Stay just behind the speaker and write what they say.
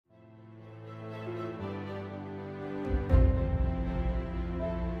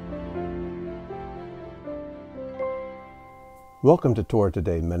Welcome to Torah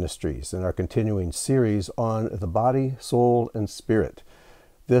Today Ministries and our continuing series on the body, soul, and spirit.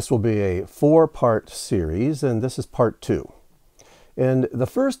 This will be a 4-part series, and this is part 2. In the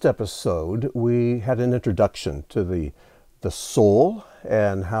first episode, we had an introduction to the soul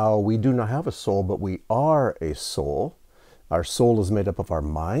and how we do not have a soul, but we are a soul. Our soul is made up of our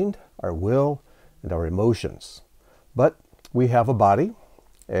mind, our will, and our emotions. But we have a body,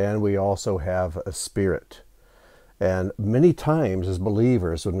 and we also have a spirit. And many times as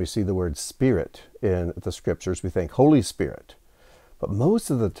believers, when we see the word spirit in the scriptures, we think Holy Spirit. But most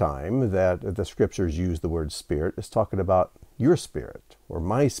of the time that the scriptures use the word spirit is talking about your spirit or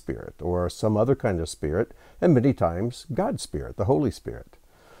my spirit or some other kind of spirit, and many times God's Spirit, the Holy Spirit.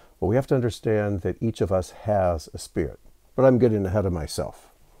 Well, we have to understand that each of us has a spirit. But I'm getting ahead of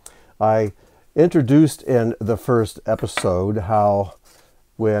myself. I introduced in the first episode how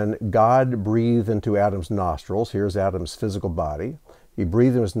when God breathed into Adam's nostrils, here's Adam's physical body, he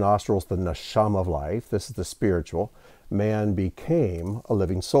breathed in his nostrils the neshama of life, this is the spiritual, man became a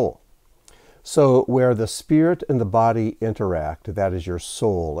living soul. So where the spirit and the body interact, that is your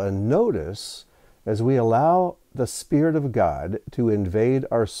soul. And notice, as we allow the Spirit of God to invade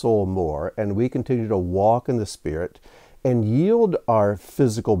our soul more, and we continue to walk in the Spirit, and yield our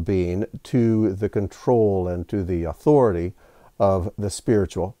physical being to the control and to the authority of the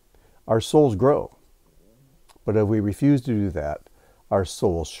spiritual, our souls grow. But if we refuse to do that, our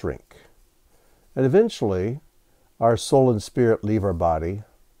souls shrink. And eventually, our soul and spirit leave our body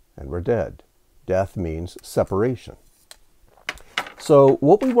and we're dead. Death means separation. So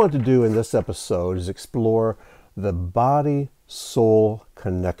what we want to do in this episode is explore the body-soul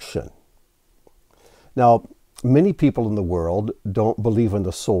connection. Now, many people in the world don't believe in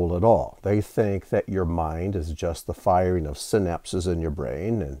the soul at all. They think that your mind is just the firing of synapses in your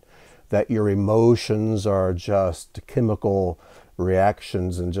brain and that your emotions are just chemical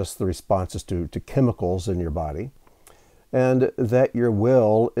reactions and just the responses to chemicals in your body, and that your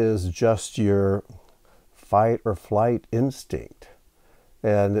will is just your fight or flight instinct.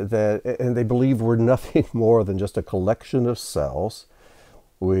 And they believe we're nothing more than just a collection of cells.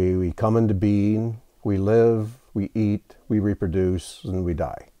 We come into being, we live, we eat, we reproduce, and we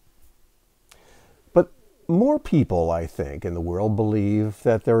die. But more people, I think, in the world believe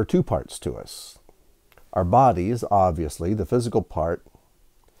that there are 2 parts to us. Our bodies, obviously, the physical part,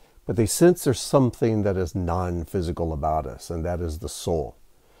 but they sense there's something that is non-physical about us, and that is the soul.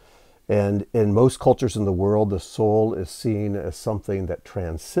 And in most cultures in the world, the soul is seen as something that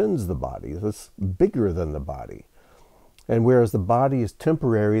transcends the body, that's bigger than the body. And whereas the body is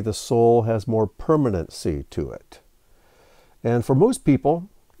temporary, the soul has more permanency to it. And for most people,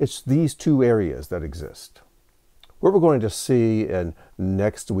 it's these 2 areas that exist. What we're going to see in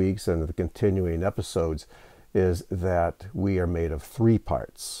next week's and the continuing episodes is that we are made of 3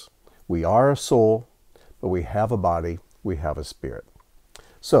 parts. We are a soul, but we have a body, we have a spirit.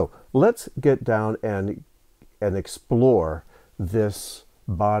 So let's get down and explore this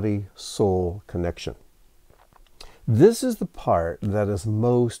body-soul connection. This is the part that is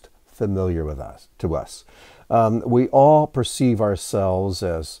most familiar to us. We all perceive ourselves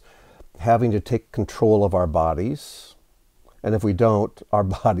as having to take control of our bodies, and if we don't, our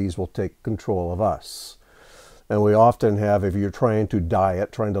bodies will take control of us. And we often have, if you're trying to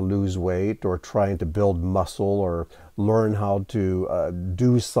diet, trying to lose weight, or trying to build muscle, or learn how to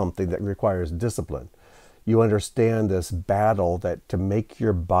do something that requires discipline, you understand this battle that to make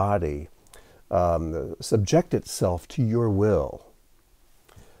your body subject itself to your will.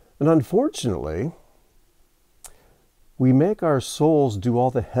 And unfortunately, we make our souls do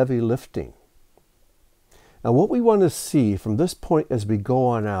all the heavy lifting. And what we want to see from this point as we go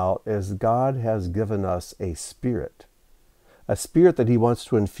on out is God has given us a spirit that He wants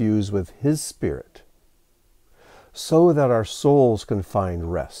to infuse with His Spirit so that our souls can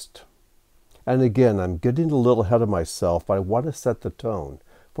find rest. And again, I'm getting a little ahead of myself, but I want to set the tone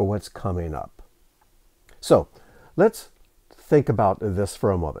for what's coming up. So let's think about this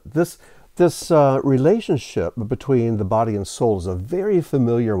for a moment. This relationship between the body and soul is a very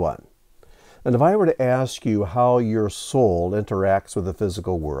familiar one. And if I were to ask you how your soul interacts with the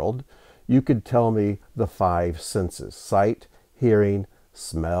physical world, you could tell me the 5 senses: sight, hearing,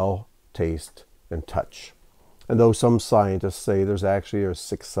 smell, taste, and touch. And though some scientists say there's actually a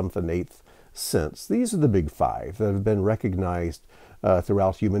 6th, 7th, and 8th sense, these are the big 5 that have been recognized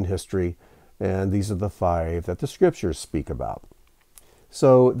throughout human history. And these are the 5 that the scriptures speak about.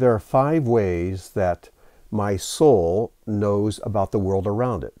 So there are 5 ways that my soul knows about the world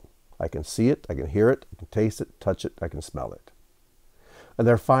around it. I can see it, I can hear it, I can taste it, touch it, I can smell it. And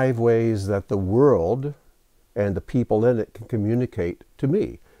there are 5 ways that the world and the people in it can communicate to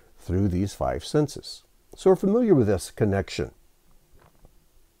me through these five senses. So we're familiar with this connection.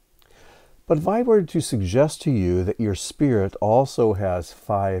 But if I were to suggest to you that your spirit also has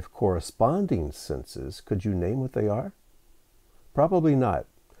five corresponding senses, could you name what they are? Probably not.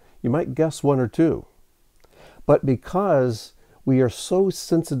 You might guess one or two. But because we are so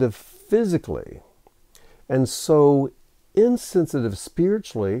sensitive physically and so insensitive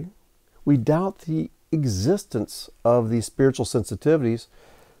spiritually, we doubt the existence of these spiritual sensitivities.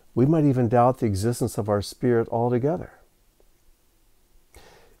 We might even doubt the existence of our spirit altogether.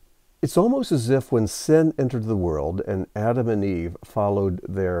 It's almost as if when sin entered the world and Adam and Eve followed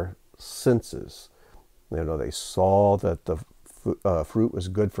their senses, they saw that the fruit was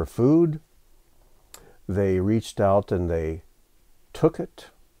good for food. They reached out and they took it.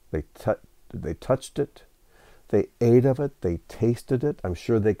 They touched it. They ate of it. They tasted it. I'm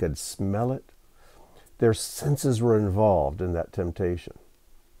sure they could smell it. Their senses were involved in that temptation.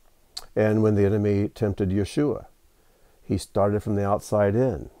 And when the enemy tempted Yeshua, he started from the outside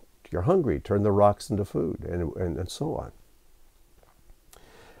in. You're hungry, turn the rocks into food, and so on.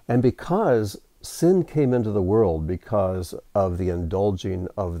 And because sin came into the world because of the indulging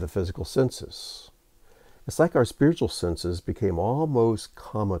of the physical senses, it's like our spiritual senses became almost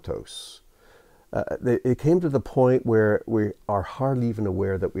comatose. It came to the point where we are hardly even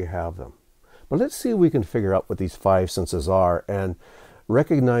aware that we have them. But let's see if we can figure out what these five senses are, and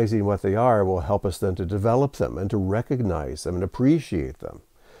recognizing what they are will help us then to develop them and to recognize them and appreciate them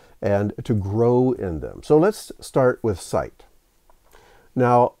and to grow in them. So let's start with sight.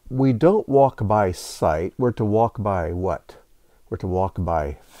 Now, we don't walk by sight. We're to walk by what? We're to walk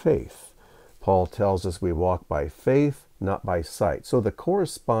by faith. Paul tells us we walk by faith, not by sight. So the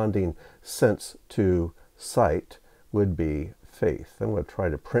corresponding sense to sight would be faith. I'm going to try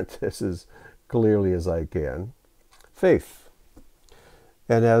to print this as clearly as I can. Faith.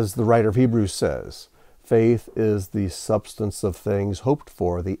 And as the writer of Hebrews says, faith is the substance of things hoped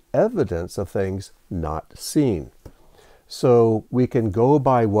for, the evidence of things not seen. So we can go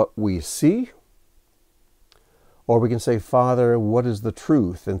by what we see, or we can say, Father, what is the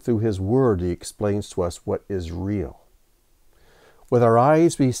truth? And through His Word, He explains to us what is real. With our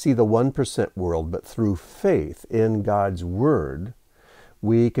eyes, we see the 1% world, but through faith in God's Word,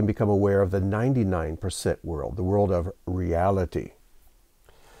 we can become aware of the 99% world, the world of reality.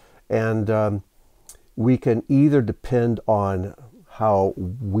 And we can either depend on how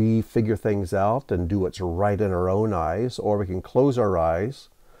we figure things out and do what's right in our own eyes, or we can close our eyes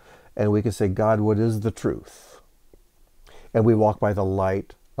and we can say, God, what is the truth? And we walk by the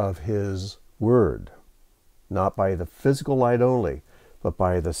light of His Word, not by the physical light only, but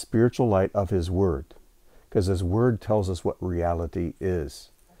by the spiritual light of His Word, because His Word tells us what reality is.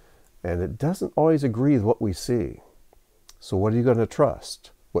 And it doesn't always agree with what we see. So what are you going to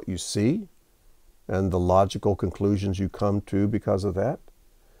trust? What you see and the logical conclusions you come to because of that?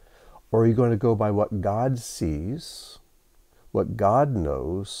 Or are you going to go by what God sees, what God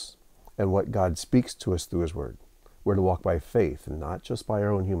knows, and what God speaks to us through His Word? We're to walk by faith and not just by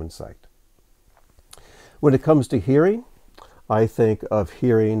our own human sight. When it comes to hearing, I think of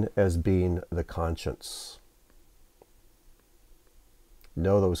hearing as being the conscience. You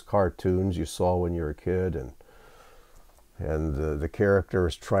know those cartoons you saw when you were a kid, and the character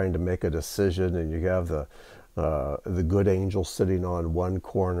is trying to make a decision, and you have the good angel sitting on one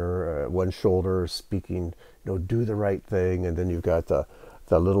corner, one shoulder, speaking, do the right thing, and then you've got the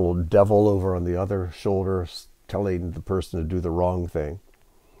little devil over on the other shoulder telling the person to do the wrong thing.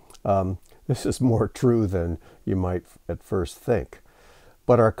 This is more true than you might at first think.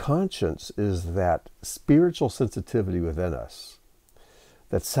 But our conscience is that spiritual sensitivity within us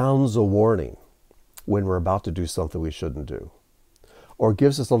that sounds a warning when we're about to do something we shouldn't do, or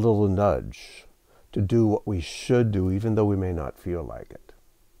gives us a little nudge to do what we should do even though we may not feel like it.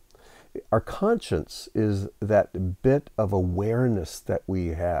 Our conscience is that bit of awareness that we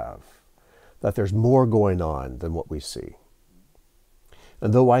have, that there's more going on than what we see.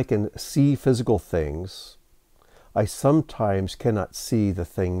 And though I can see physical things, I sometimes cannot see the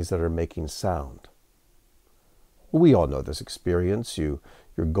things that are making sound. We all know this experience. You're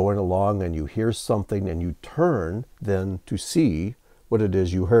going along and you hear something and you turn then to see what it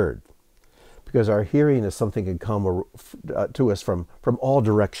is you heard. Because our hearing is something that can come to us from all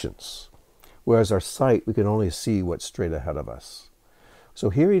directions. Whereas our sight, we can only see what's straight ahead of us.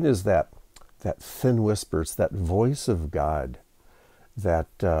 So hearing is that thin whisper, it's that voice of God that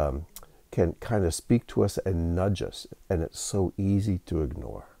can kind of speak to us and nudge us, and it's so easy to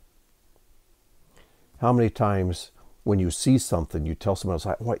ignore. How many times When you see something, you tell someone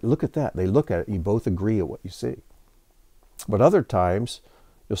else, wait, look at that. They look at it, you both agree at what you see. But other times,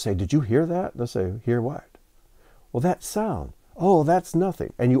 you'll say, did you hear that? They'll say, hear what? Well, that sound. Oh, that's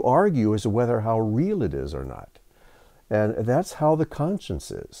nothing. And you argue as to whether how real it is or not. And that's how the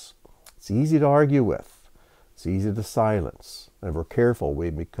conscience is. It's easy to argue with. It's easy to silence. And if we're careful, we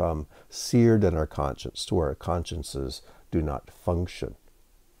become seared in our conscience to where our consciences do not function.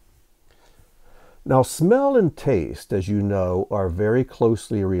 Now, smell and taste, as you know, are very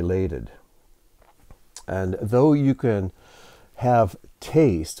closely related. And though you can have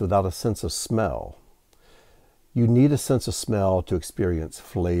taste without a sense of smell, you need a sense of smell to experience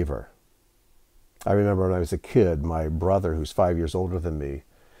flavor. I remember when I was a kid, my brother, who's 5 years older than me,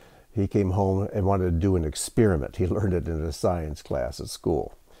 he came home and wanted to do an experiment. He learned it in a science class at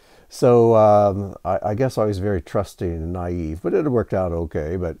school. So I guess I was very trusting and naive, but it worked out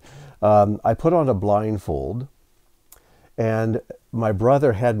okay. But I put on a blindfold, and my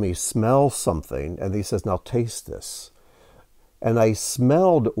brother had me smell something, and he says, now taste this. And I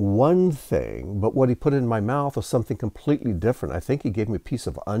smelled one thing, but what he put in my mouth was something completely different. I think he gave me a piece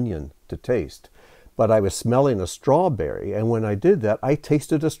of onion to taste, but I was smelling a strawberry, and when I did that, I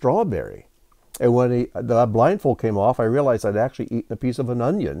tasted a strawberry. And when the blindfold came off, I realized I'd actually eaten a piece of an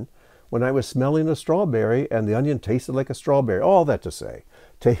onion when I was smelling a strawberry, and the onion tasted like a strawberry. All that to say,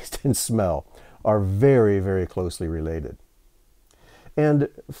 taste and smell are very, very closely related. And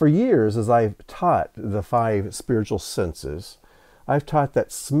for years, as I've taught the 5 spiritual senses, I've taught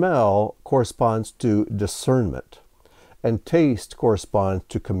that smell corresponds to discernment and taste corresponds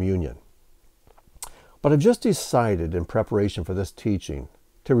to communion. But I've just decided in preparation for this teaching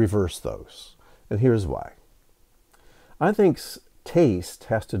to reverse those. And here's why. I think taste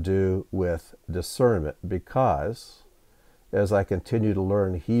has to do with discernment because as I continue to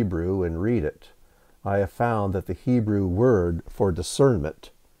learn Hebrew and read it, I have found that the Hebrew word for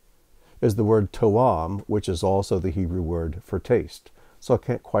discernment is the word toam, which is also the Hebrew word for taste. So I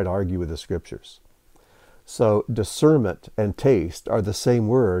can't quite argue with the scriptures. So discernment and taste are the same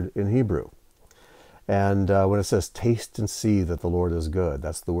word in Hebrew. And when it says taste and see that the Lord is good,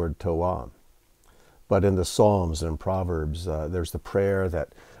 that's the word toam. But in the Psalms and Proverbs, there's the prayer that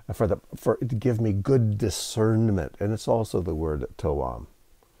to give me good discernment, and it's also the word toam.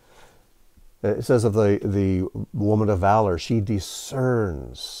 It says of the woman of valor, she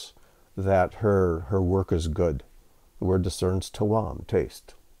discerns that her work is good. The word discerns, toam,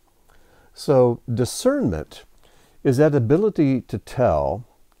 taste. So discernment is that ability to tell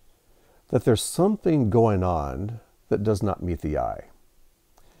that there's something going on that does not meet the eye.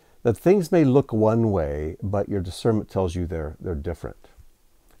 That things may look one way, but your discernment tells you they're different.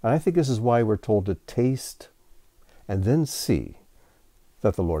 And I think this is why we're told to taste and then see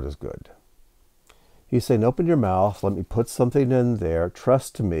that the Lord is good. He's saying, open your mouth, let me put something in there,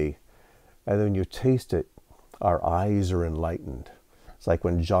 trust me, and then when you taste it, our eyes are enlightened. It's like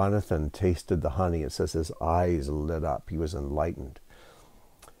when Jonathan tasted the honey, it says his eyes lit up, he was enlightened.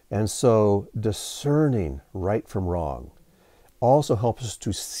 And so discerning right from wrong also helps us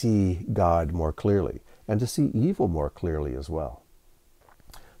to see God more clearly and to see evil more clearly as well.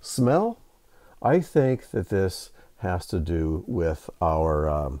 Smell, I think that this has to do with our,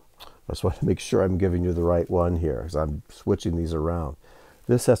 I just want to make sure I'm giving you the right one here because I'm switching these around.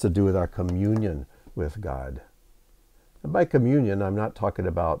 This has to do with our communion with God. And by communion, I'm not talking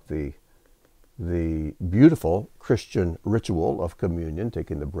about the beautiful Christian ritual of communion,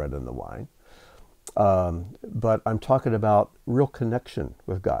 taking the bread and the wine, but I'm talking about real connection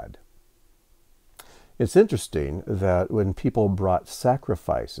with God. It's interesting that when people brought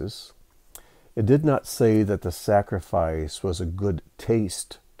sacrifices, it did not say that the sacrifice was a good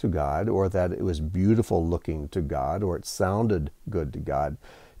taste to God or that it was beautiful looking to God or it sounded good to God.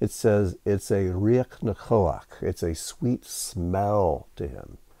 It says it's a riach nechoach, it's a sweet smell to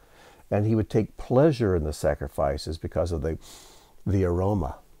him. And he would take pleasure in the sacrifices because of the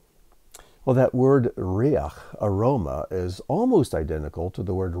aroma. Well, that word riach, aroma, is almost identical to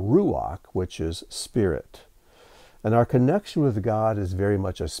the word ruach, which is spirit. And our connection with God is very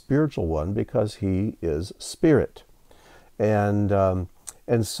much a spiritual one because he is spirit. And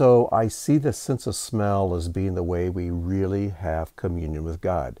so I see the sense of smell as being the way we really have communion with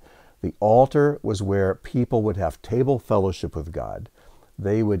God. The altar was where people would have table fellowship with God.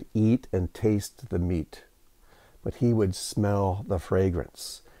 They would eat and taste the meat, but he would smell the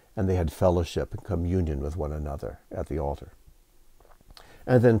fragrance, and they had fellowship and communion with one another at the altar.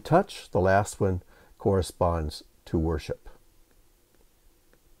 And then touch, the last one, corresponds to worship.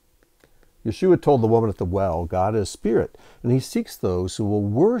 Yeshua told the woman at the well, God is spirit, and he seeks those who will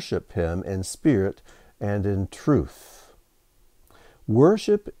worship him in spirit and in truth.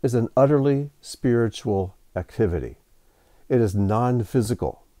 Worship is an utterly spiritual activity. It is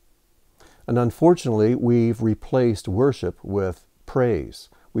non-physical. And unfortunately, we've replaced worship with praise.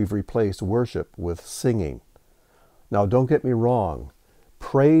 We've replaced worship with singing. Now, don't get me wrong.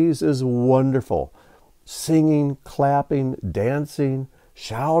 Praise is wonderful. Singing, clapping, dancing,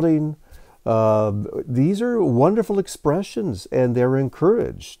 shouting, these are wonderful expressions, and they're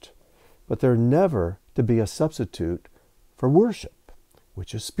encouraged. But they're never to be a substitute for worship,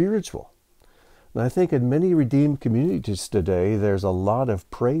 which is spiritual. And I think in many Redeemed communities today, there's a lot of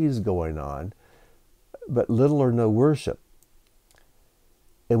praise going on, but little or no worship.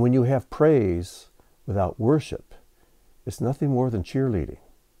 And when you have praise without worship, it's nothing more than cheerleading.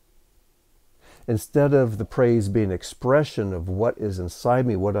 Instead of the praise being an expression of what is inside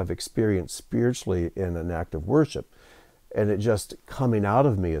me, what I've experienced spiritually in an act of worship, and it just coming out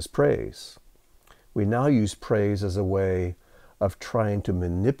of me as praise, we now use praise as a way of trying to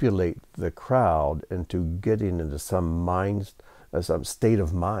manipulate the crowd into getting into some state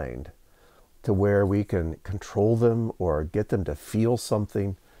of mind to where we can control them or get them to feel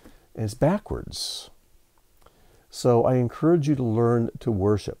something. And it's backwards. So I encourage you to learn to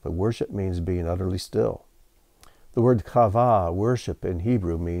worship. And worship means being utterly still. The word kavah, worship in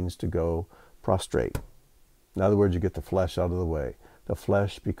Hebrew, means to go prostrate. In other words, you get the flesh out of the way. The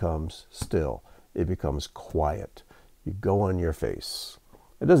flesh becomes still. It becomes quiet. You go on your face.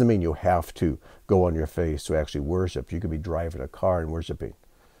 It doesn't mean you have to go on your face to actually worship. You could be driving a car and worshiping.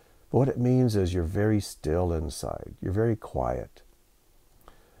 But what it means is you're very still inside. You're very quiet.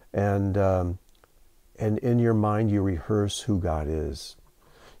 And in your mind, you rehearse who God is.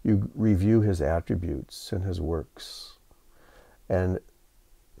 You review his attributes and his works. And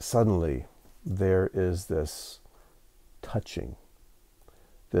suddenly, there is this touching,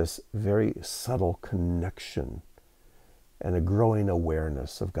 this very subtle connection, and a growing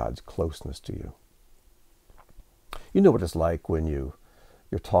awareness of God's closeness to you. You know what it's like when you're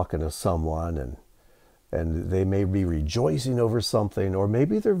talking to someone and they may be rejoicing over something, or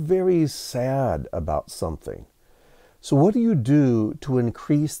maybe they're very sad about something. So what do you do to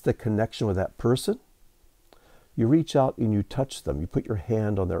increase the connection with that person? You reach out and you touch them. You put your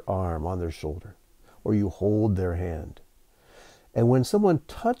hand on their arm, on their shoulder, or you hold their hand. And when someone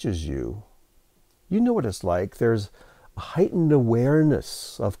touches you, you know what it's like. There's a heightened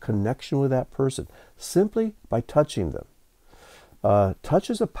awareness of connection with that person simply by touching them. Touch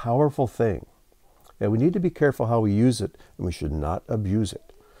is a powerful thing, and we need to be careful how we use it, and we should not abuse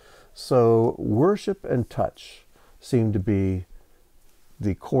it. So worship and touch seem to be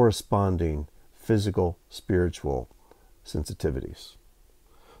the corresponding physical, spiritual sensitivities.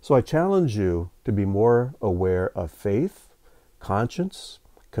 So I challenge you to be more aware of faith, conscience,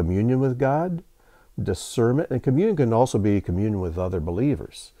 communion with God, discernment, and communion can also be communion with other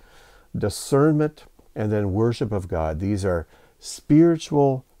believers. Discernment and then worship of God. These are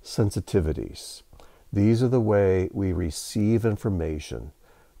spiritual sensitivities. These are the way we receive information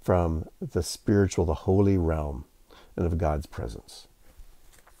from the spiritual, the holy realm, and of God's presence.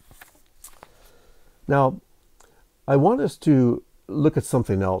 Now, I want us to look at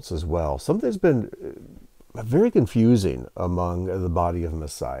something else as well. Something that's been very confusing among the body of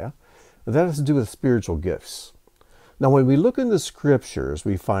Messiah. That has to do with spiritual gifts. Now, when we look in the scriptures,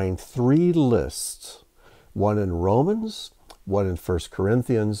 we find three lists. One in Romans, one in 1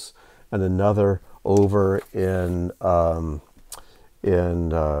 Corinthians, and another over in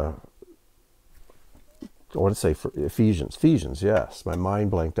Ephesians. Ephesians, yes. My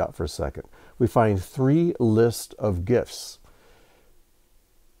mind blanked out for a second. We find three lists of gifts.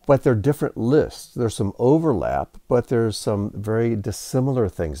 But they're different lists. There's some overlap, but there's some very dissimilar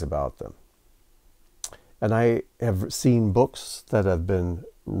things about them. And I have seen books that have been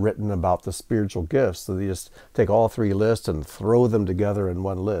written about the spiritual gifts, so they just take all three lists and throw them together in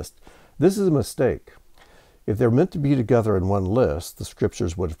one list. This is a mistake. If they're meant to be together in one list, the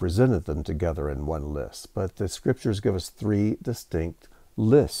scriptures would have presented them together in one list. But the scriptures give us three distinct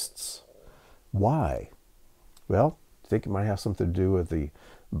lists. Why? Well, I think it might have something to do with the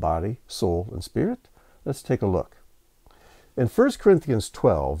body, soul, and spirit. Let's take a look. In 1 Corinthians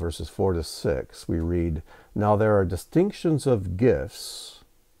 12, verses 4 to 6, we read, "Now there are distinctions of gifts,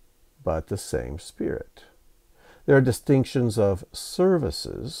 but the same Spirit. There are distinctions of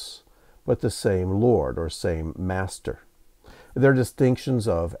services, but the same Lord," or same Master. "There are distinctions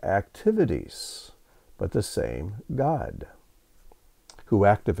of activities, but the same God, who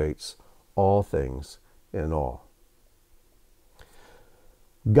activates all things in all."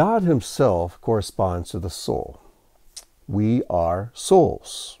 God himself corresponds to the soul. We are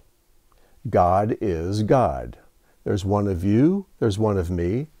souls. God is God. There's one of you, there's one of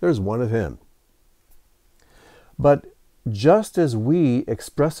me, there's one of him. But just as we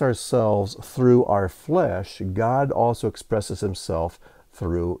express ourselves through our flesh, God also expresses himself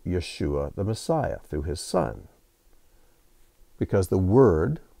through Yeshua the Messiah, through his Son. Because the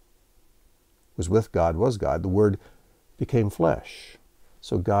Word was with God, was God. The Word became flesh.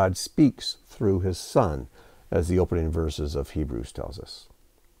 So God speaks through his Son, as the opening verses of Hebrews tells us.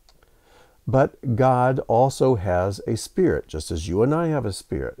 But God also has a spirit, just as you and I have a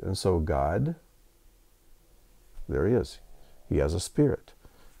spirit. And so God, there he is. He has a spirit.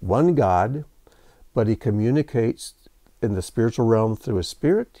 One God, but he communicates in the spiritual realm through his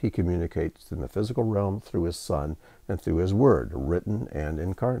spirit. He communicates in the physical realm through his Son and through his Word, written and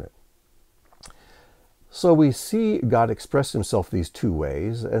incarnate. So we see God express himself these two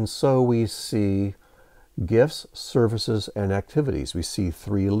ways, and so we see gifts, services, and activities. We see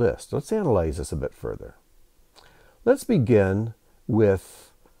three lists. Let's analyze this a bit further. Let's begin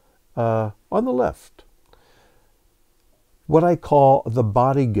with, on the left, what I call the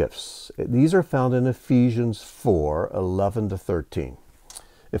body gifts. These are found in Ephesians 4:11-13.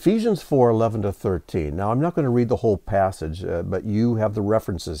 Ephesians 4:11-13. Now, I'm not going to read the whole passage, but you have the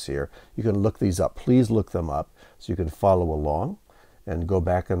references here. You can look these up. Please look them up so you can follow along and go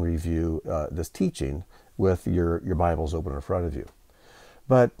back and review this teaching with your Bibles open in front of you.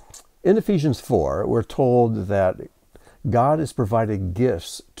 But in Ephesians 4, we're told that God has provided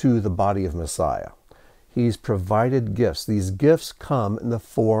gifts to the body of Messiah. He's provided gifts. These gifts come in the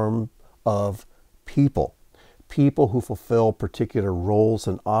form of people. People who fulfill particular roles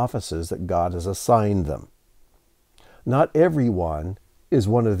and offices that God has assigned them. Not everyone is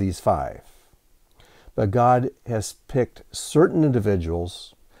one of these five, but God has picked certain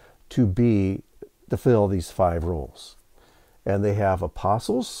individuals to fill these five roles. And they have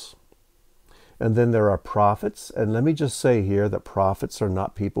apostles, and then there are prophets. And let me just say here that prophets are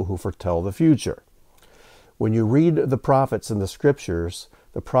not people who foretell the future. When you read the prophets in the scriptures,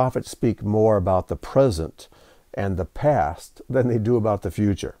 the prophets speak more about the present and the past than they do about the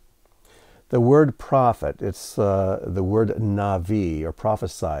future. The word prophet, it's the word navi, or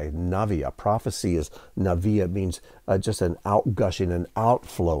prophesy, navia. Prophecy is navia. It means just an outgushing, an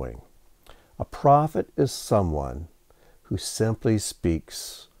outflowing. A prophet is someone who simply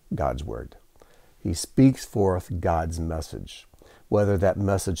speaks God's word. He speaks forth God's message, whether that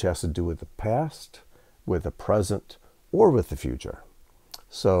message has to do with the past, with the present, or with the future.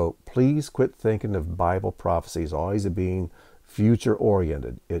 So please quit thinking of Bible prophecies always being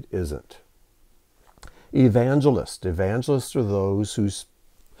future-oriented. It isn't. Evangelists. Evangelists are those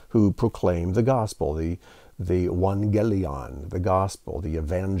who proclaim the gospel, the evangelion, the gospel, the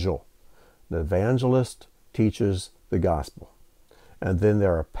evangel. The evangelist teaches the gospel. And then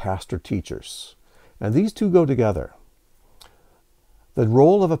there are pastor teachers. And these two go together. The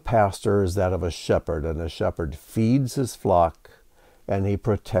role of a pastor is that of a shepherd, and a shepherd feeds his flock and he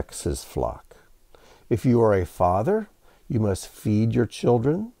protects his flock. If you are a father, you must feed your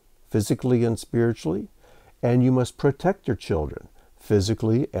children physically and spiritually, and you must protect your children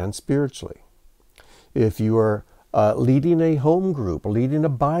physically and spiritually. If you are leading a home group, leading a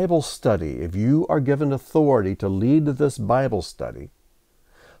Bible study, if you are given authority to lead this Bible study,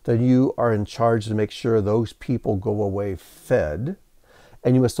 then you are in charge to make sure those people go away fed.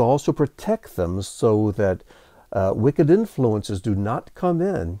 And you must also protect them so that wicked influences do not come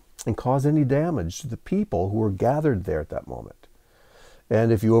in and cause any damage to the people who are gathered there at that moment.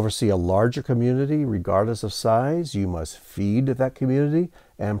 And if you oversee a larger community, regardless of size, you must feed that community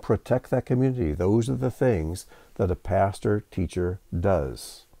and protect that community. Those are the things that a pastor teacher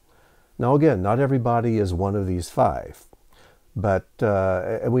does. Now again, not everybody is one of these five. But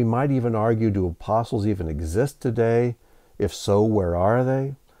and we might even argue, do apostles even exist today? If so, where are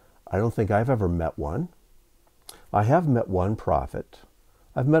they? I don't think I've ever met one. I have met one prophet.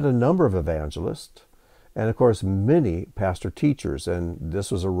 I've met a number of evangelists. And of course, many pastor teachers. And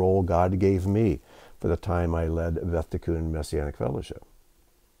this was a role God gave me for the time I led Beth Tikkun Messianic Fellowship.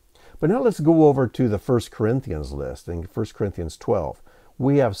 But now let's go over to the 1 Corinthians list in 1 Corinthians 12.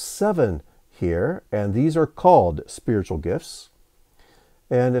 We have 7 here, and these are called spiritual gifts.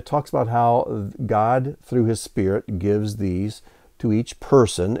 And it talks about how God, through his Spirit, gives these to each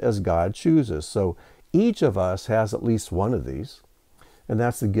person as God chooses. So each of us has at least one of these. And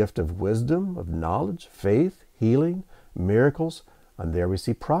that's the gift of wisdom, of knowledge, faith, healing, miracles. And there we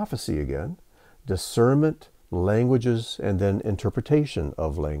see prophecy again, discernment, languages, and then interpretation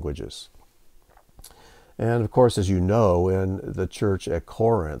of languages. And of course, as you know, in the church at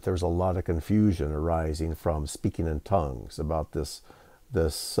Corinth, there's a lot of confusion arising from speaking in tongues about this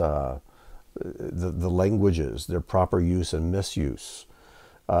the languages, their proper use and misuse.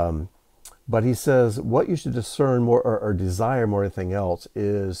 But he says what you should discern more or desire more than anything else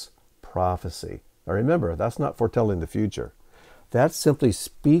is prophecy. Now remember, that's not foretelling the future. That's simply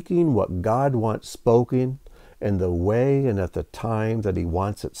speaking what God wants spoken in the way and at the time that he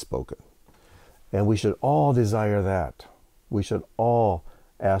wants it spoken. And we should all desire that. We should all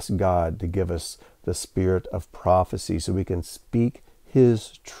ask God to give us the spirit of prophecy so we can speak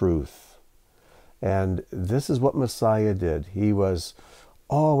his truth. And this is what Messiah did. He was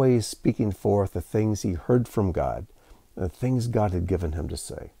always speaking forth the things he heard from God, the things God had given him to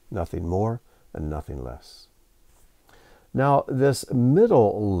say. Nothing more and nothing less. Now, this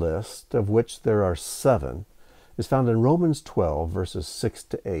middle list, of which there are 7, is found in Romans 12, verses 6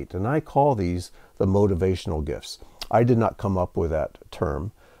 to 8. And I call these the motivational gifts. I did not come up with that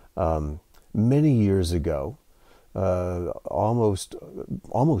term. Many years ago, almost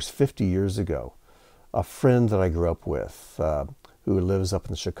 50 years ago, a friend that I grew up with, who lives up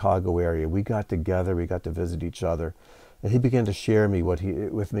in the Chicago area, we got together, we got to visit each other, and he began to share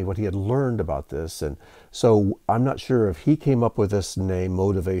with me what he had learned about this. And so I'm not sure if he came up with this name,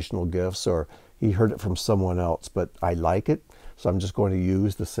 motivational gifts, or he heard it from someone else, but I like it, so I'm just going to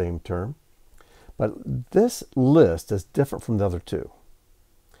use the same term. But this list is different from the other 2.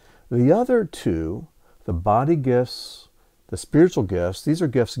 The other 2, the body gifts, the spiritual gifts, these are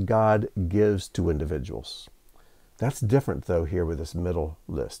gifts God gives to individuals. That's different, though, here with this middle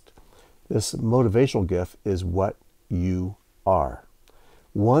list. This motivational gift is what you are.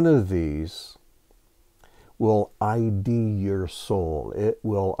 One of these will ID your soul. It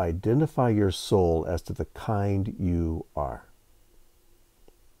will identify your soul as to the kind you are.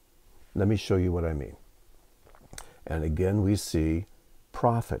 Let me show you what I mean. And again, we see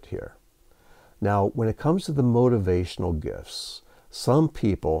prophet here. Now, when it comes to the motivational gifts, some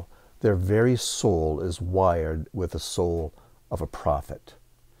people, their very soul is wired with the soul of a prophet.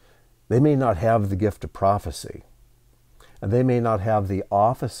 They may not have the gift of prophecy, and they may not have the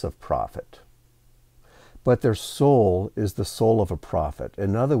office of prophet, but their soul is the soul of a prophet.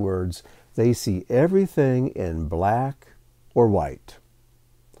 In other words, they see everything in black or white.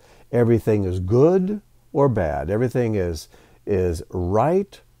 Everything is good or bad. Everything is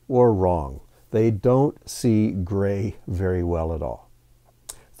right or wrong. They don't see gray very well at all.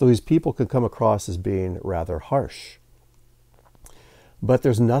 So these people can come across as being rather harsh. But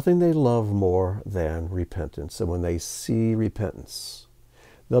there's nothing they love more than repentance. And when they see repentance,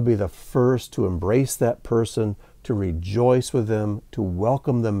 they'll be the first to embrace that person, to rejoice with them, to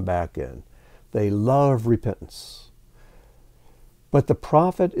welcome them back in. They love repentance. But the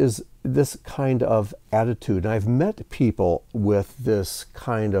prophet is this kind of attitude. And I've met people with this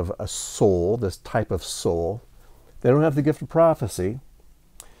kind of a soul, this type of soul. They don't have the gift of prophecy,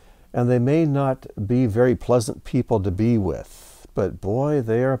 and they may not be very pleasant people to be with. But boy,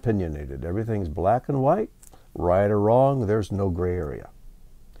 they are opinionated. Everything's black and white, right or wrong. There's no gray area.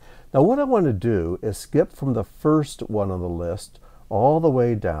 Now, what I want to do is skip from the first one on the list all the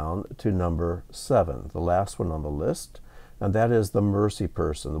way down to number 7, the last one on the list. And that is the mercy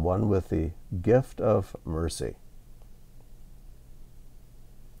person, the one with the gift of mercy.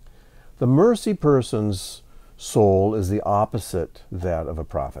 The mercy person's soul is the opposite that of a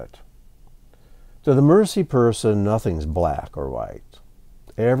prophet. To the mercy person, nothing's black or white.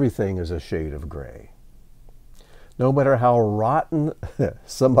 Everything is a shade of gray. No matter how rotten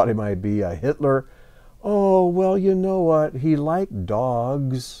somebody might be, a Hitler, oh, well, you know what? He liked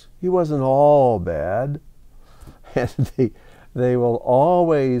dogs. He wasn't all bad. And they will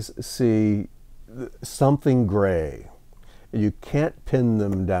always see something gray. You can't pin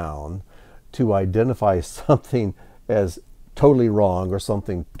them down to identify something as totally wrong or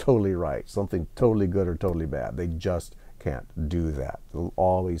something totally right, something totally good or totally bad. They just can't do that. They'll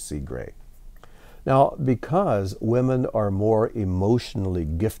always see gray. Now, because women are more emotionally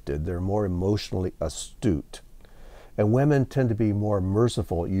gifted, they're more emotionally astute, and women tend to be more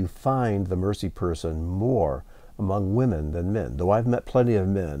merciful, you find the mercy person more among women than men, though I've met plenty of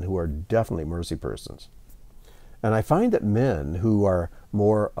men who are definitely mercy persons. And I find that men who are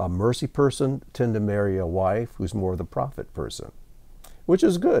more a mercy person tend to marry a wife who's more the prophet person, which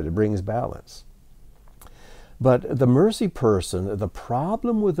is good. It brings balance. But the mercy person, the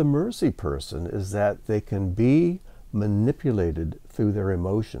problem with the mercy person is that they can be manipulated through their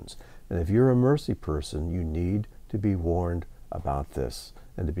emotions. And if you're a mercy person, you need to be warned about this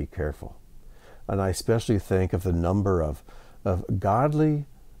and to be careful. And I especially think of the number of godly,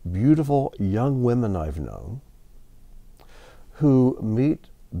 beautiful young women I've known who meet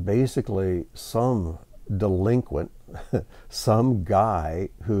basically some delinquent, some guy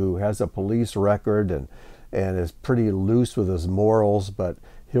who has a police record and is pretty loose with his morals, but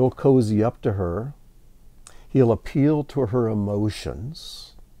he'll cozy up to her. He'll appeal to her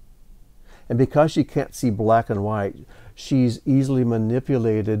emotions. And because she can't see black and white, she's easily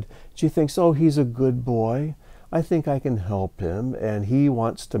manipulated. She thinks, oh, he's a good boy. I think I can help him. And he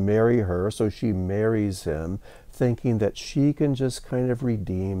wants to marry her, so she marries him, thinking that she can just kind of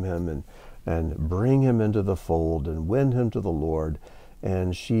redeem him and bring him into the fold and win him to the Lord.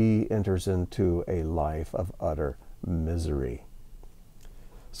 And she enters into a life of utter misery.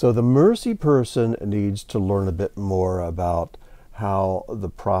 So the mercy person needs to learn a bit more about how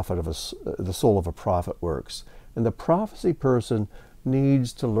the soul of a prophet works. And the prophecy person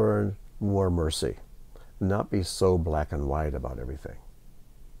needs to learn more mercy, not be so black and white about everything.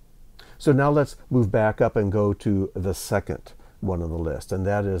 So now let's move back up and go to the second one on the list, and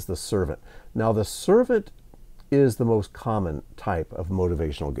that is the servant. Now the servant is the most common type of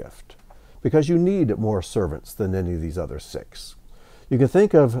motivational gift, because you need more servants than any of these other 6. You can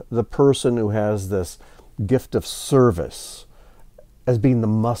think of the person who has this gift of service as being the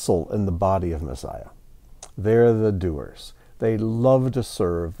muscle in the body of Messiah. They're the doers. They love to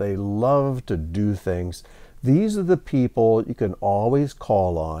serve. They love to do things. These are the people you can always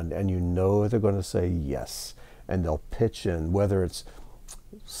call on, and you know they're going to say yes, and they'll pitch in, whether it's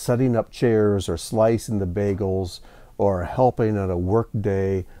setting up chairs or slicing the bagels or helping on a work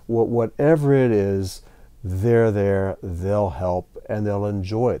day, whatever it is, they're there, they'll help, and they'll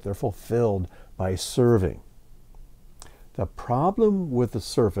enjoy it. They're fulfilled by serving. The problem with the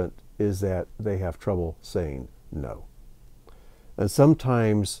servant is that they have trouble saying no. And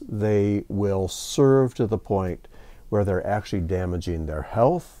sometimes they will serve to the point where they're actually damaging their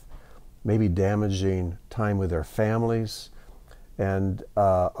health, maybe damaging time with their families, and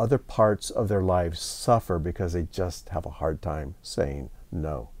other parts of their lives suffer because they just have a hard time saying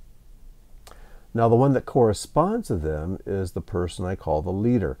no. Now, the one that corresponds to them is the person I call the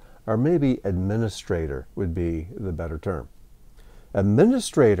leader, or maybe administrator would be the better term.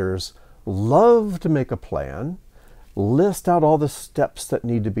 Administrators love to make a plan, list out all the steps that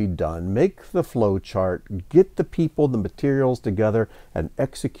need to be done, make the flow chart, get the people, the materials together, and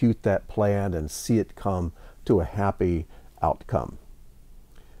execute that plan and see it come to a happy outcome.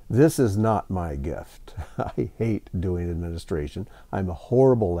 This is not my gift. I hate doing administration. I'm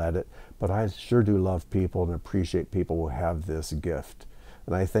horrible at it, but I sure do love people and appreciate people who have this gift.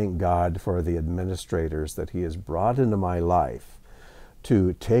 And I thank God for the administrators that He has brought into my life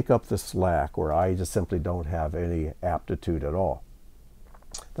to take up the slack where I just simply don't have any aptitude at all.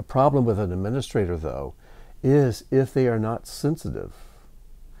 The problem with an administrator, though, is if they are not sensitive,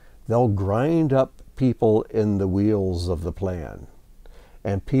 they'll grind up people in the wheels of the plan.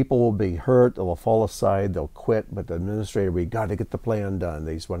 And people will be hurt, they'll fall aside, they'll quit, but the administrator, we got to get the plan done.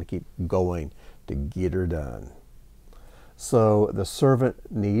 They just want to keep going to get her done. So the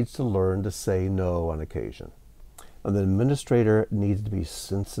servant needs to learn to say no on occasion. And the administrator needs to be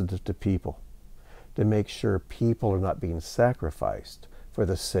sensitive to people, to make sure people are not being sacrificed for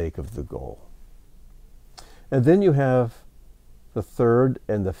the sake of the goal. And then you have the third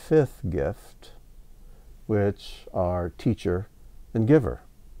and the fifth gift, which are teacher and giver.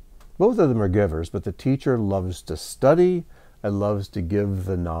 Both of them are givers, but the teacher loves to study and loves to give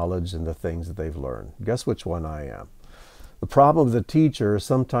the knowledge and the things that they've learned. Guess which one I am? The problem with the teacher is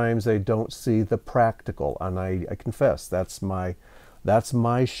sometimes they don't see the practical, and I confess that's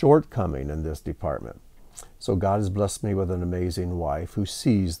my shortcoming in this department. So God has blessed me with an amazing wife who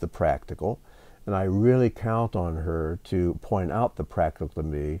sees the practical, and I really count on her to point out the practical to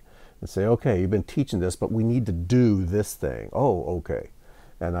me and say, okay, you've been teaching this, but we need to do this thing. Oh, okay.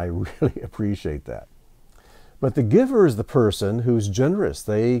 And I really appreciate that. But the giver is the person who's generous.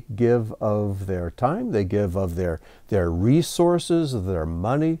 They give of their time, they give of their resources, of their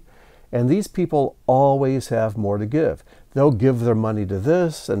money, and these people always have more to give. They'll give their money to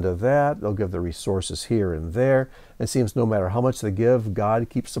this and to that. They'll give their resources here and there. It seems no matter how much they give, God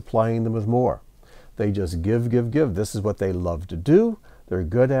keeps supplying them with more. They just give, give, give. This is what they love to do. They're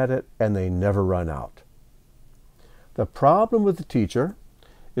good at it, and they never run out. The problem with the teacher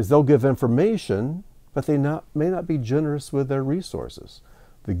is they'll give information, but they may not be generous with their resources.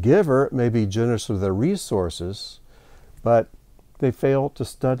 The giver may be generous with their resources, but they fail to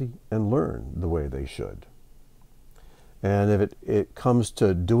study and learn the way they should. And if it comes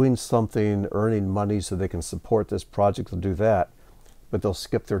to doing something, earning money so they can support this project, they'll do that, but they'll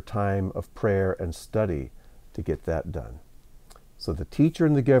skip their time of prayer and study to get that done. So the teacher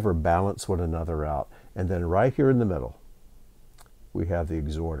and the giver balance one another out. And then right here in the middle, we have the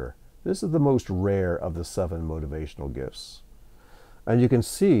exhorter, This is the most rare of the 7 motivational gifts. And you can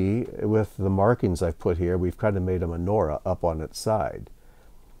see with the markings I've put here, we've kind of made a menorah up on its side.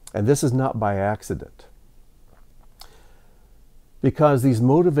 And this is not by accident. Because these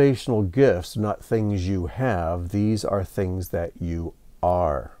motivational gifts are not things you have, these are things that you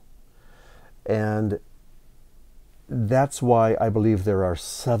are. And that's why I believe there are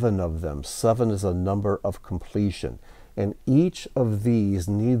 7 of them. 7 is a number of completion. And each of these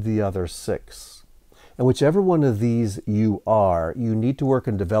need the other 6. And whichever one of these you are, you need to work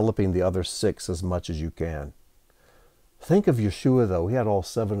in developing the other 6 as much as you can. Think of Yeshua, though. He had all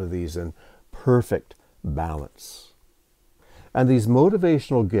 7 of these in perfect balance. And these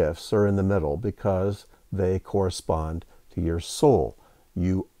motivational gifts are in the middle because they correspond to your soul.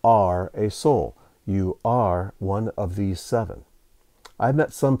 You are a soul. You are one of these 7. I've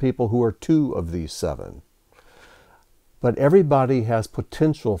met some people who are 2 of these 7. But everybody has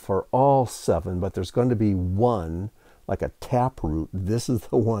potential for all 7, but there's going to be one, like a taproot. This is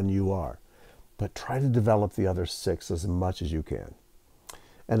the one you are. But try to develop the other 6 as much as you can.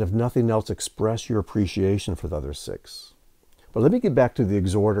 And if nothing else, express your appreciation for the other 6. But let me get back to the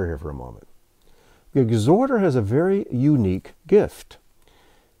exhorter here for a moment. The exhorter has a very unique gift.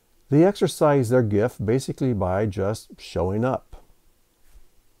 They exercise their gift basically by just showing up.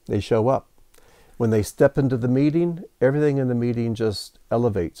 They show up. When they step into the meeting, everything in the meeting just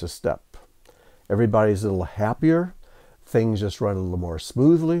elevates a step. Everybody's a little happier. Things just run a little more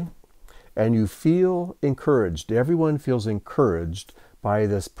smoothly. And you feel encouraged. Everyone feels encouraged by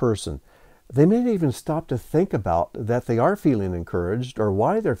this person. They may not even stop to think about that they are feeling encouraged or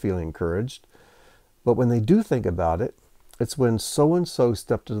why they're feeling encouraged. But when they do think about it, it's when so-and-so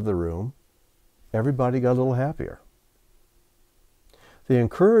stepped into the room, everybody got a little happier. The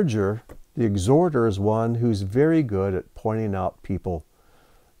encourager, the exhorter, is one who's very good at pointing out people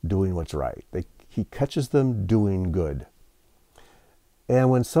doing what's right. He catches them doing good. And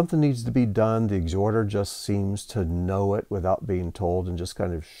when something needs to be done, the exhorter just seems to know it without being told and just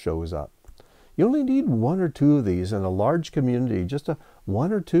kind of shows up. You only need 1 or 2 of these in a large community. Just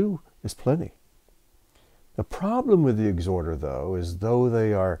 1 or 2 is plenty. The problem with the exhorter, though, is though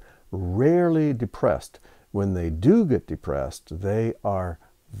they are rarely depressed, when they do get depressed, they are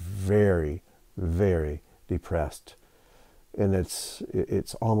very, very depressed. And it's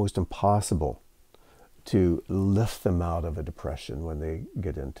almost impossible to lift them out of a depression when they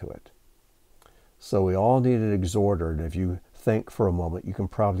get into it. So we all need an exhorter, and if you think for a moment, you can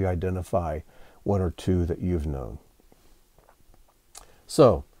probably identify 1 or 2 that you've known.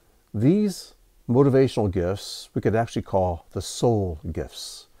 So these motivational gifts we could actually call the soul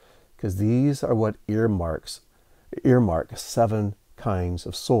gifts, because these are what earmark 7 kinds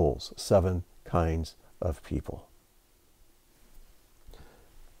of souls, 7 kinds of people.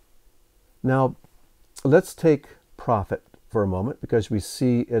 Now, let's take prophet for a moment, because we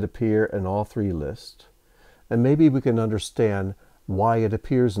see it appear in all 3 lists, and maybe we can understand why it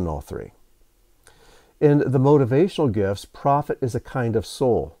appears in all 3. In the motivational gifts, prophet is a kind of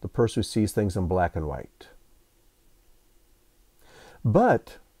soul, the person who sees things in black and white.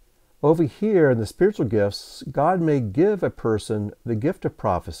 But over here in the spiritual gifts, God may give a person the gift of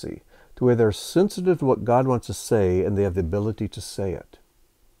prophecy to where they're sensitive to what God wants to say and they have the ability to say it.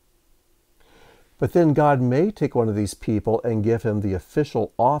 But then God may take one of these people and give him the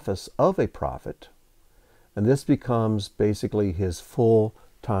official office of a prophet, and this becomes basically his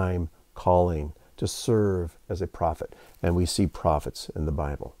full-time calling to serve as a prophet. And we see prophets in the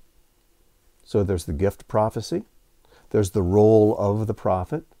Bible. So there's the gift of prophecy, there's the role of the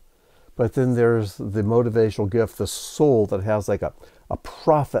prophet, but then there's the motivational gift, the soul that has like a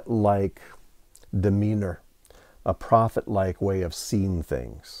prophet-like demeanor, a prophet-like way of seeing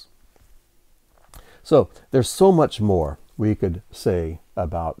things. So there's so much more we could say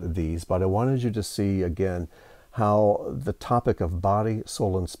about these, but I wanted you to see again how the topic of body,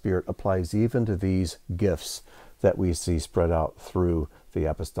 soul, and spirit applies even to these gifts that we see spread out through the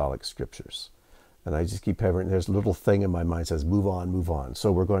apostolic scriptures. And I just keep having, there's a little thing in my mind that says, move on, move on.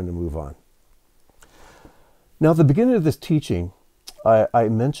 So we're going to move on. Now, at the beginning of this teaching, I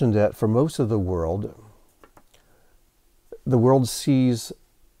mentioned that for most of the world sees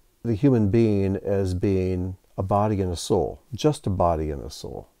the human being as being a body and a soul, just a body and a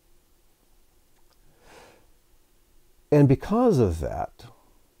soul. And because of that,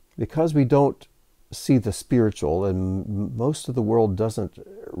 because we don't see the spiritual, and most of the world doesn't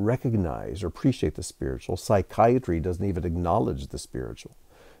recognize or appreciate the spiritual, psychiatry doesn't even acknowledge the spiritual.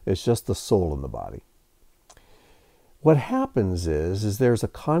 It's just the soul and the body. What happens is there's a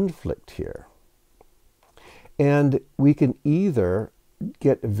conflict here. And we can either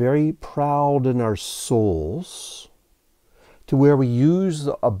get very proud in our souls to where we use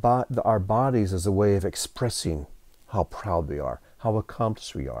our bodies as a way of expressing how proud we are, how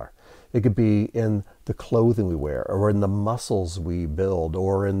accomplished we are. It could be in the clothing we wear, or in the muscles we build,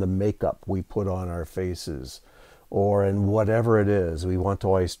 or in the makeup we put on our faces, or in whatever it is. We want to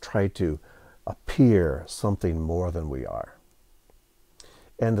always try to appear something more than we are.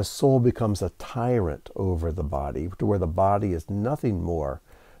 And the soul becomes a tyrant over the body, to where the body is nothing more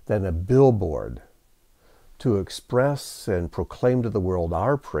than a billboard to express and proclaim to the world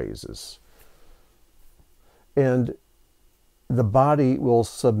our praises. And the body will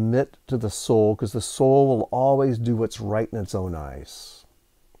submit to the soul, because the soul will always do what's right in its own eyes.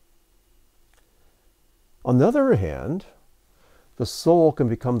 On the other hand, the soul can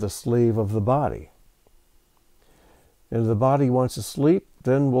become the slave of the body. And if the body wants to sleep,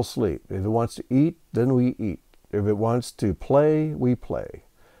 then we'll sleep. If it wants to eat, then we eat. If it wants to play, we play.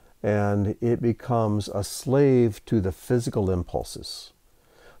 And it becomes a slave to the physical impulses.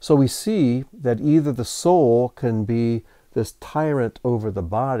 So we see that either the soul can be this tyrant over the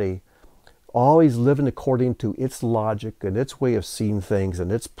body, always living according to its logic and its way of seeing things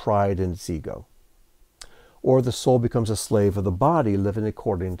and its pride and its ego. Or the soul becomes a slave of the body, living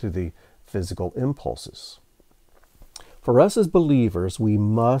according to the physical impulses. For us as believers, we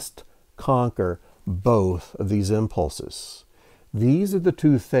must conquer both of these impulses. These are the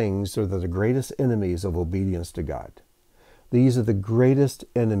two things that are the greatest enemies of obedience to God. These are the greatest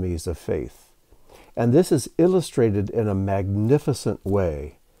enemies of faith. And this is illustrated in a magnificent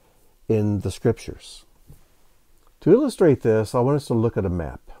way in the Scriptures. To illustrate this, I want us to look at a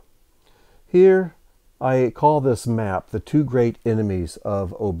map. Here, I call this map the two great enemies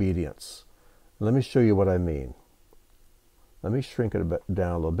of obedience. Let me show you what I mean. Let me shrink it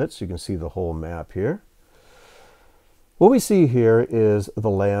down a little bit so you can see the whole map here. What we see here is the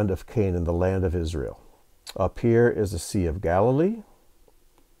land of Canaan, the land of Israel. Up here is the Sea of Galilee.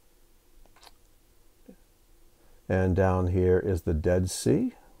 And down here is the Dead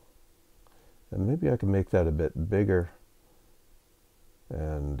Sea. And maybe I can make that a bit bigger.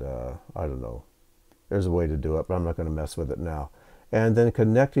 And I don't know. There's a way to do it, but I'm not going to mess with it now. And then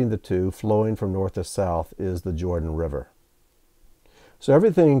connecting the two, flowing from north to south, is the Jordan River. So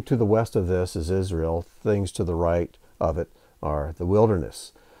everything to the west of this is Israel. Things to the right of it are the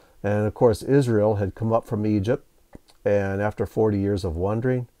wilderness. And of course, Israel had come up from Egypt, and after 40 years of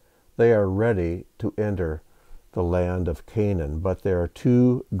wandering, they are ready to enter the land of Canaan. But there are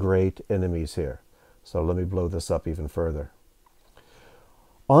two great enemies here. So let me blow this up even further.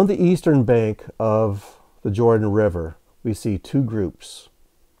 On the eastern bank of the Jordan River, we see two groups.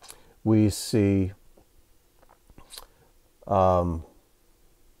 We see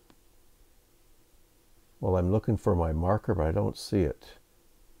well, I'm looking for my marker, but I don't see it.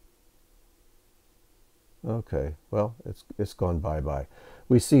 Okay, well, it's gone bye-bye.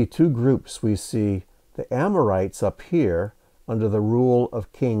 We see two groups. We see the Amorites up here under the rule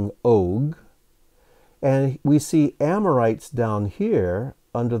of King Og, and we see Amorites down here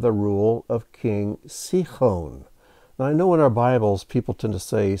under the rule of King Sihon. Now, I know in our Bibles people tend to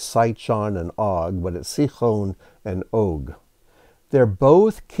say Sihon and Og, but it's Sihon and Og. They're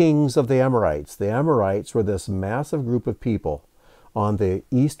both kings of the Amorites. The Amorites were this massive group of people on the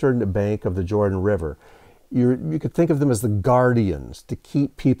eastern bank of the Jordan River. You could think of them as the guardians to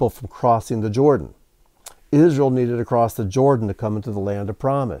keep people from crossing the Jordan. Israel needed to cross the Jordan to come into the land of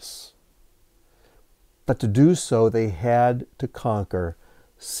promise. But to do so, they had to conquer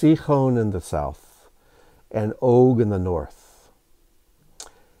Sihon in the south and Og in the north.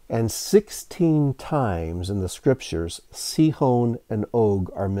 And 16 times in the Scriptures, Sihon and Og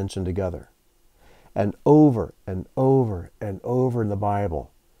are mentioned together. And over and over and over in the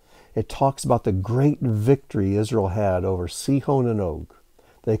Bible, it talks about the great victory Israel had over Sihon and Og.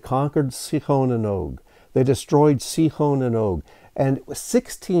 They conquered Sihon and Og. They destroyed Sihon and Og. And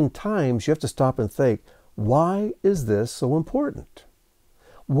 16 times you have to stop and think, why is this so important?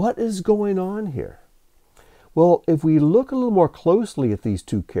 What is going on here? Well, if we look a little more closely at these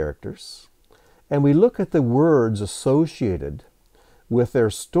two characters, and we look at the words associated with their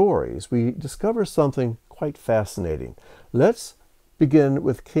stories, we discover something quite fascinating. Let's begin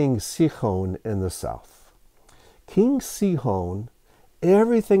with King Sihon in the south. King Sihon,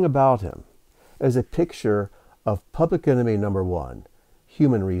 everything about him is a picture of public enemy number one,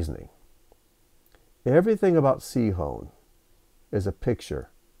 human reasoning. Everything about Sihon is a picture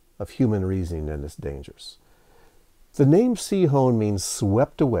of human reasoning and its dangers. The name Sihon means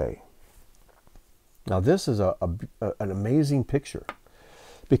swept away. Now this is an amazing picture,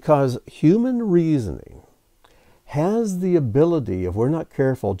 because human reasoning has the ability, if we're not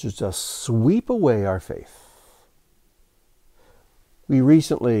careful, to just sweep away our faith. We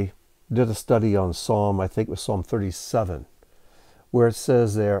recently did a study on I think it was Psalm 37, where it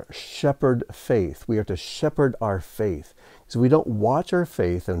says there, shepherd faith. We are to shepherd our faith. So we don't watch our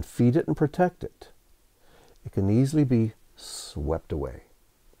faith and feed it and protect it. It can easily be swept away.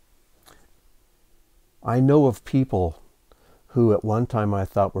 I know of people who at one time I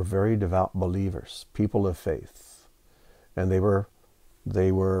thought were very devout believers, people of faith. And they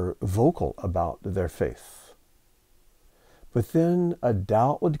were vocal about their faith. But then a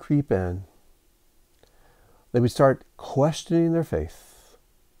doubt would creep in. They would start questioning their faith.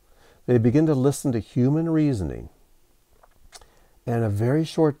 They begin to listen to human reasoning. And in a very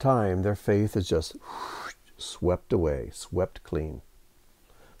short time, their faith is just swept away, swept clean.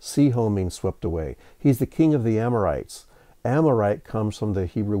 Sihon means swept away. He's the king of the Amorites. Amorite comes from the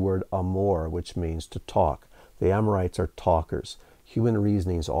Hebrew word amor, which means to talk. The Amorites are talkers. Human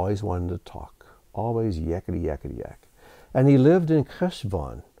reasoning's always wanted to talk. Always yakety, yakety, yak. And he lived in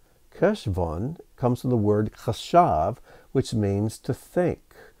Heshbon. Heshbon comes from the word chashav, which means to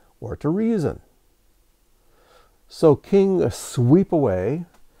think or to reason. So King Sweepaway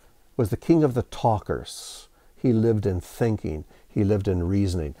was the king of the talkers. He lived in thinking. He lived in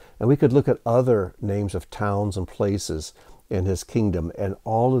reasoning. And we could look at other names of towns and places in his kingdom, and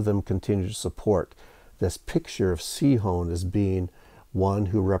all of them continue to support this picture of Sihon as being one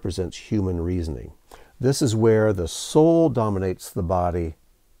who represents human reasoning. This is where the soul dominates the body,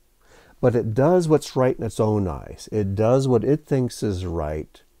 but it does what's right in its own eyes. It does what it thinks is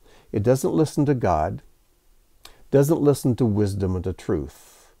right. It doesn't listen to God, doesn't listen to wisdom and to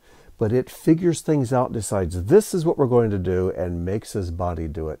truth, but it figures things out, decides this is what we're going to do, and makes his body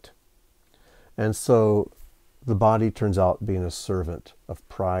do it. And so the body turns out being a servant of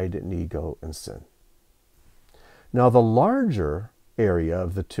pride and ego and sin. Now the larger area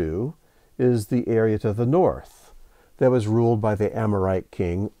of the two is the area to the north that was ruled by the Amorite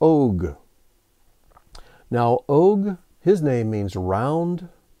king Og. Now Og, his name means round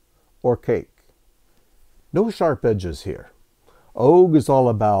or cake. No sharp edges here. Og is all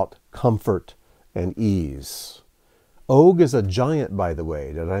about comfort and ease. Og is a giant, by the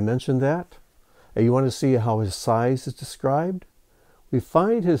way. Did I mention that? And you want to see how his size is described? We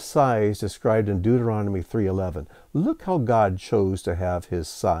find his size described in Deuteronomy 3:11. Look how God chose to have his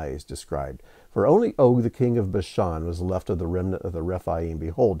size described. For only Og, the king of Bashan, was left of the remnant of the Rephaim.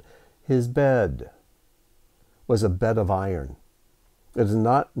 Behold, his bed was a bed of iron. It is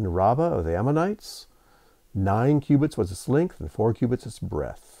not in Rabbah of the Ammonites. 9 cubits was its length, and 4 cubits its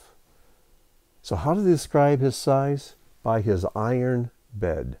breadth. So how do they describe his size? By his iron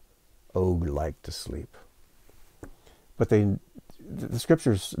bed. Og liked to sleep. But the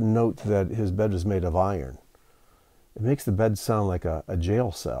scriptures note that his bed was made of iron. It makes the bed sound like a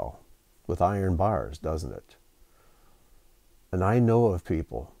jail cell with iron bars, doesn't it? And I know of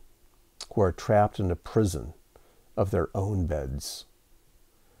people who are trapped in a prison of their own beds.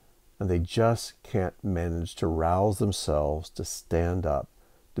 And they just can't manage to rouse themselves to stand up,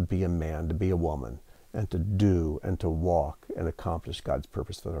 to be a man, to be a woman, and to do and to walk and accomplish God's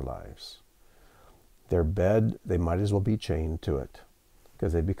purpose for their lives. Their bed, they might as well be chained to it,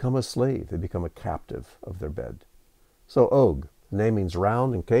 because they become a slave. They become a captive of their bed. So Og, the name means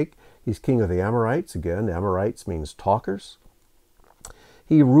round and cake. He's king of the Amorites. Again, Amorites means talkers.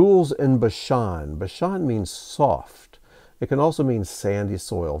 He rules in Bashan. Bashan means soft. It can also mean sandy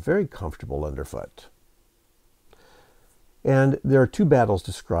soil, very comfortable underfoot. And there are 2 battles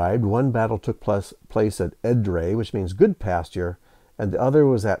described. One battle took place at Edrei, which means good pasture, and the other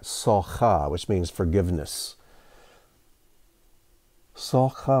was at Socha, which means forgiveness.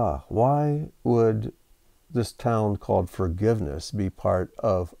 Socha, why would this town called Forgiveness be part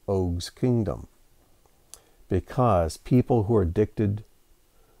of Og's kingdom? Because people who are addicted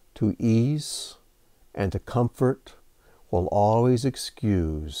to ease and to comfort will always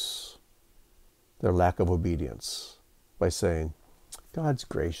excuse their lack of obedience by saying, God's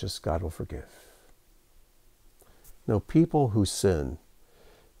gracious, God will forgive. No, people who sin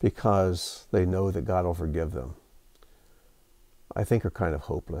because they know that God will forgive them, I think are kind of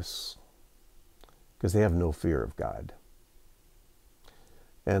hopeless because they have no fear of God.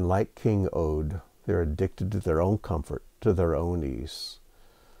 And like King Og, they're addicted to their own comfort, to their own ease.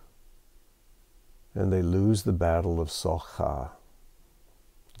 And they lose the battle of Socha.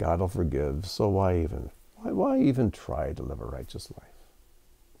 God will forgive, so why even try to live a righteous life?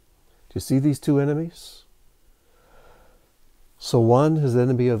 Do you see these 2 enemies? So one is the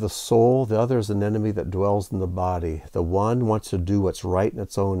enemy of the soul, the other is an enemy that dwells in the body. The one wants to do what's right in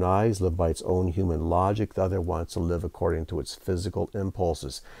its own eyes, live by its own human logic. The other wants to live according to its physical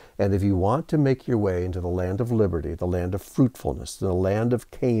impulses. And if you want to make your way into the land of liberty, the land of fruitfulness, the land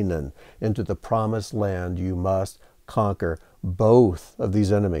of Canaan, into the promised land, you must conquer both of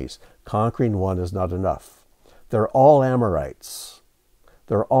these enemies. Conquering one is not enough. They're all Amorites.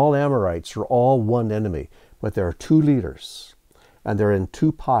 They're all Amorites. You're all one enemy. But there are two leaders. And they're in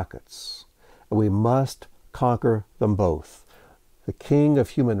two pockets, and we must conquer them both. The king of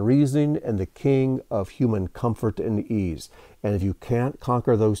human reasoning and the king of human comfort and ease. And if you can't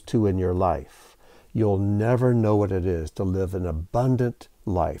conquer those two in your life, you'll never know what it is to live an abundant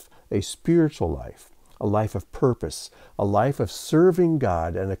life, a spiritual life, a life of purpose, a life of serving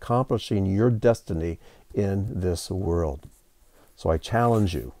God and accomplishing your destiny in this world. So I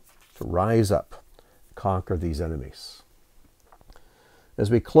challenge you to rise up, conquer these enemies. As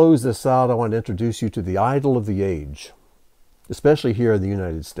we close this out, I want to introduce you to the idol of the age, especially here in the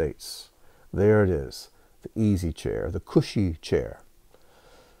United States. There it is, the easy chair, the cushy chair.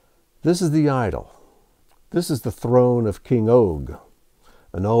 This is the idol. This is the throne of King Og,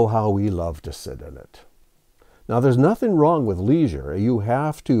 and oh, how we love to sit in it. Now, there's nothing wrong with leisure. You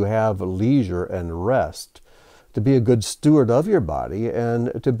have to have leisure and rest to be a good steward of your body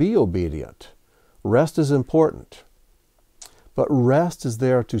and to be obedient. Rest is important. But rest is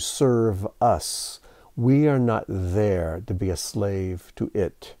there to serve us. We are not there to be a slave to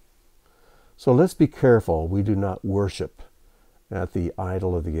it. So let's be careful we do not worship at the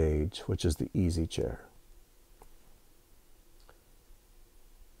idol of the age, which is the easy chair.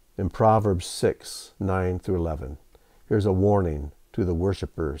 In Proverbs 6, 9 through 11, here's a warning to the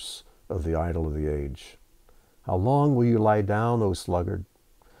worshipers of the idol of the age. How long will you lie down, O sluggard?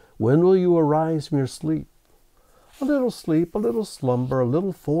 When will you arise from your sleep? A little sleep, a little slumber, a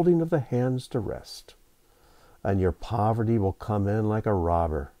little folding of the hands to rest. And your poverty will come in like a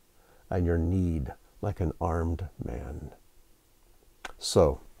robber, and your need like an armed man.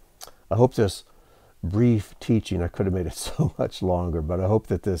 So, I hope this brief teaching, I could have made it so much longer, but I hope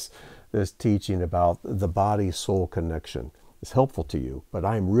that this teaching about the body-soul connection is helpful to you. But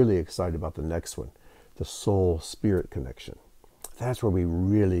I'm really excited about the next one, the soul-spirit connection. That's where we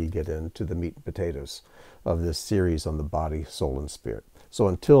really get into the meat and potatoes of this series on the body, soul, and spirit. So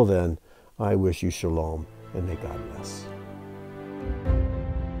until then, I wish you shalom, and may God bless.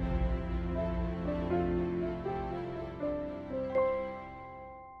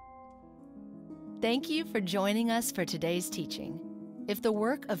 Thank you for joining us for today's teaching. If the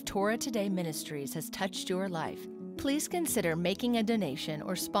work of Torah Today Ministries has touched your life, please consider making a donation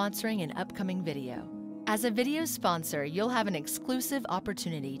or sponsoring an upcoming video. As a video sponsor, you'll have an exclusive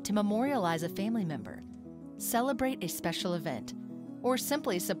opportunity to memorialize a family member, celebrate a special event, or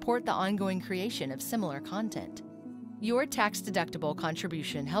simply support the ongoing creation of similar content. Your tax-deductible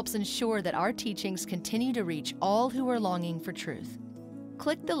contribution helps ensure that our teachings continue to reach all who are longing for truth.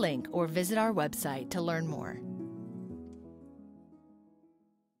 Click the link or visit our website to learn more.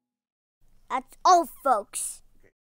 That's all, folks.